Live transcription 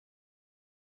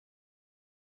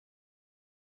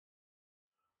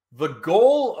The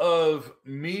goal of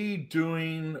me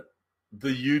doing the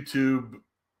YouTube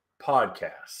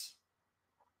podcasts,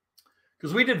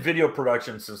 because we did video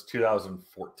production since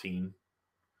 2014,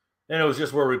 and it was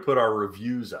just where we put our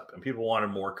reviews up, and people wanted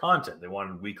more content. They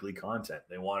wanted weekly content.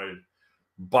 They wanted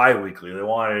bi-weekly. They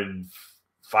wanted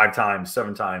 5 times,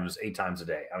 7 times, 8 times a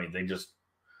day. I mean,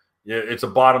 it's a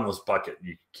bottomless bucket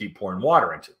you keep pouring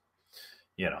water into,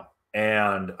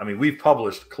 And I mean, we've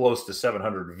published close to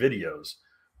 700 videos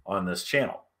on this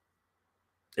channel.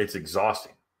 It's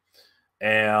exhausting.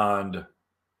 And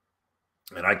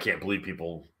I can't believe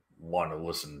people want to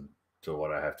listen to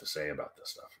what I have to say about this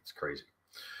stuff. It's crazy.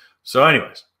 So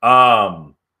anyways,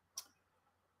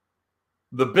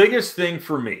 the biggest thing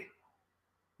for me,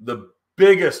 the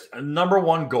biggest number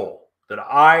one goal that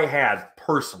I had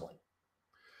personally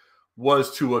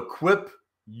was to equip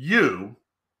you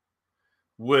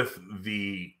with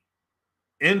the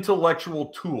intellectual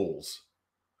tools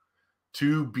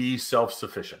to be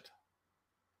self-sufficient.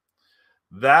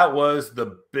 That was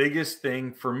the biggest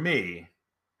thing for me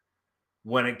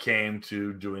when it came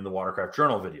to doing the Watercraft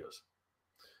Journal videos,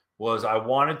 was I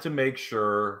wanted to make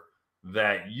sure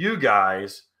that you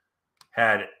guys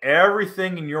had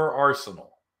everything in your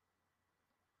arsenal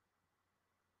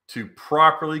to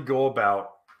properly go about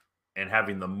and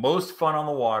having the most fun on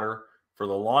the water for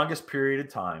the longest period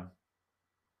of time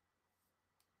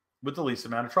with the least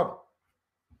amount of trouble.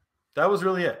 That was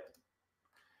really it.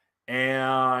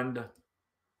 And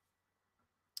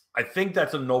I think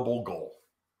that's a noble goal.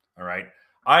 All right.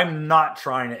 I'm not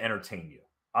trying to entertain you.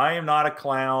 I am not a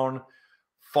clown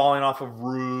falling off of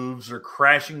roofs or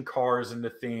crashing cars into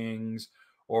things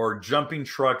or jumping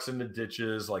trucks into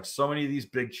ditches like so many of these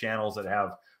big channels that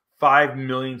have 5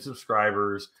 million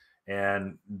subscribers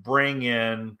and bring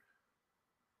in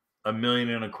 $1.25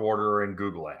 million in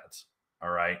Google ads.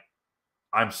 All right.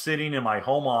 I'm sitting in my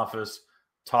home office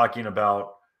talking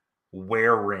about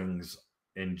wear rings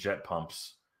in jet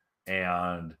pumps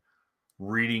and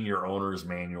reading your owner's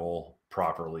manual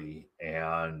properly.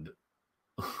 And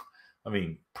I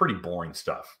mean, pretty boring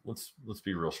stuff. Let's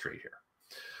be real straight here.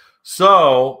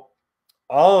 So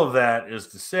all of that is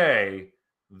to say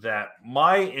that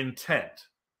my intent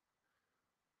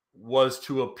was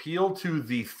to appeal to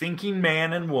the thinking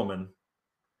man and woman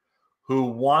who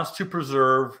wants to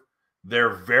preserve their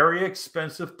very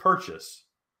expensive purchase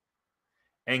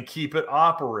and keep it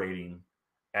operating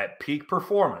at peak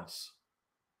performance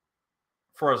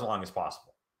for as long as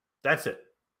possible. That's it.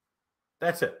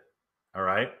 That's it. All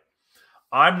right.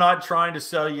 I'm not trying to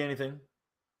sell you anything.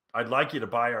 I'd like you to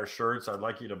buy our shirts. I'd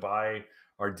like you to buy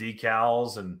our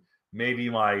decals and maybe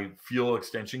my fuel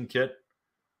extension kit.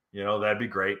 That'd be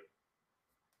great.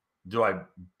 Do I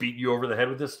beat you over the head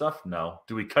with this stuff? No.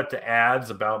 Do we cut to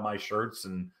ads about my shirts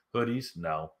and hoodies?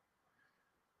 No.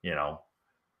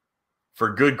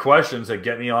 For good questions that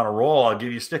get me on a roll, I'll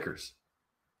give you stickers.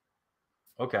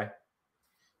 Okay.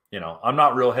 I'm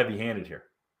not real heavy-handed here.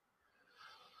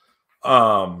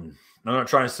 I'm not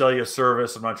trying to sell you a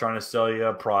service. I'm not trying to sell you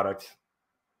a product.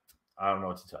 I don't know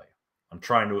what to tell you. I'm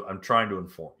trying to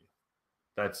inform you.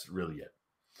 That's really it.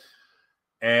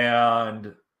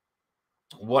 And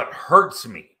what hurts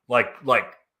me, like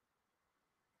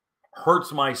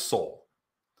hurts my soul,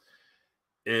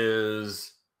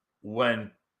 is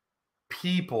when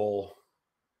people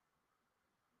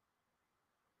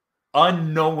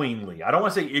unknowingly, I don't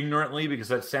want to say ignorantly because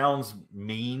that sounds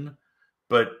mean,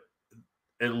 but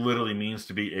it literally means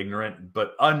to be ignorant,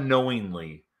 but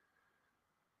unknowingly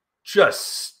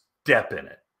just step in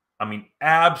it. I mean,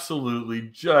 absolutely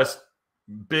just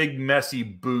big, messy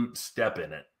boot step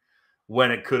in it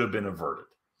when it could have been averted.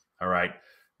 All right.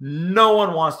 No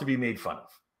one wants to be made fun of.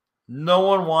 No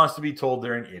one wants to be told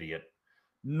they're an idiot.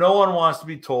 No one wants to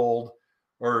be told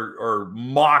or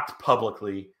mocked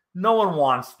publicly. No one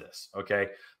wants this. Okay.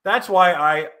 That's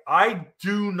why I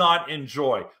do not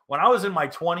enjoy. When I was in my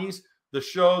 20s, the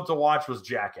show to watch was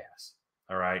Jackass.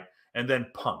 All right. And then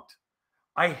Punk'd.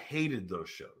 I hated those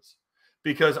shows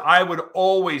because I would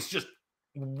always just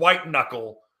white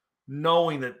knuckle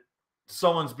knowing that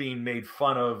someone's being made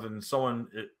fun of and someone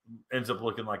ends up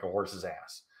looking like a horse's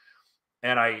ass.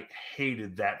 And I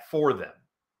hated that for them.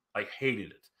 I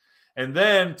hated it. And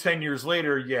then 10 years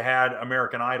later, you had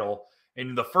American Idol.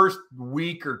 And the first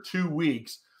week or 2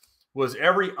 weeks was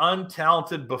every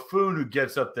untalented buffoon who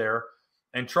gets up there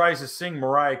and tries to sing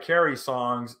Mariah Carey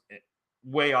songs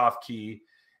way off key.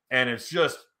 And it's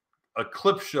just a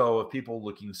clip show of people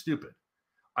looking stupid.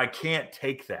 I can't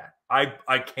take that.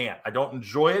 I can't. I don't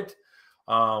enjoy it.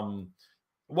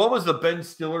 What was the Ben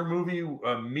Stiller movie?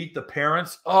 Meet the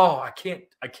Parents. Oh, I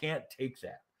can't take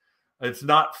that. It's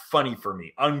not funny for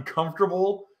me.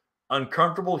 Uncomfortable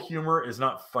humor is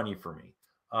not funny for me.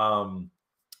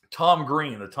 Tom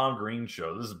Green, the Tom Green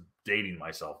show. This is dating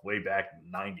myself way back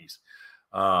in the 90s.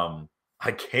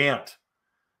 I can't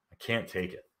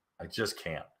take it. I just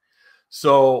can't.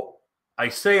 So I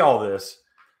say all this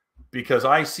because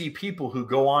I see people who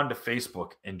go on to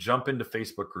Facebook and jump into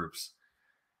Facebook groups,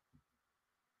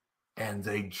 and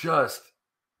they just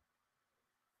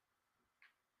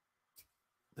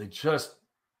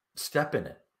step in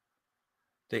it.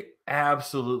 They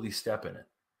absolutely step in it.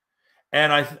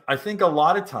 And I think a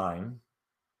lot of times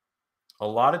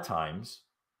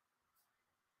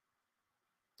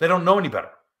they don't know any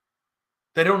better.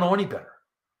 They don't know any better.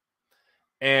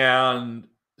 And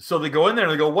so they go in there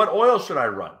and they go, what oil should I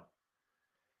run?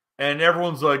 And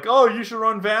everyone's like, oh, you should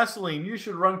run Vaseline. You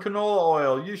should run canola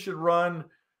oil. You should run,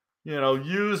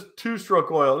 used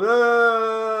 2-stroke oil.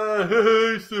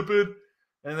 Stupid.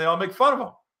 And they all make fun of him.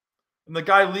 And the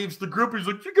guy leaves the group. He's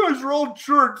like, you guys are all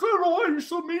jerks. I don't know why you're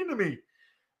so mean to me.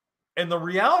 And the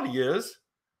reality is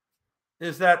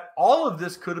that all of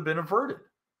this could have been averted.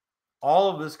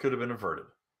 All of this could have been averted.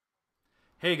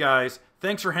 Hey guys,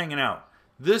 thanks for hanging out.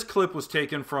 This clip was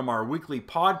taken from our weekly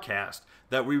podcast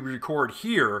that we record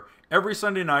here every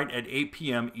Sunday night at 8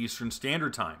 p.m. Eastern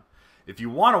Standard Time. If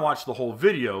you want to watch the whole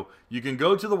video, you can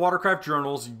go to the Watercraft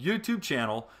Journal's YouTube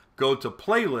channel, go to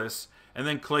playlists, and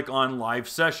then click on live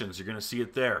sessions. You're going to see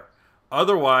it there.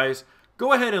 Otherwise,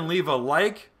 go ahead and leave a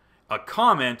like, a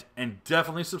comment, and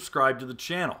definitely subscribe to the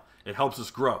channel. It helps us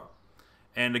grow.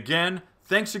 And again,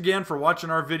 thanks again for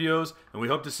watching our videos, and we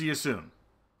hope to see you soon.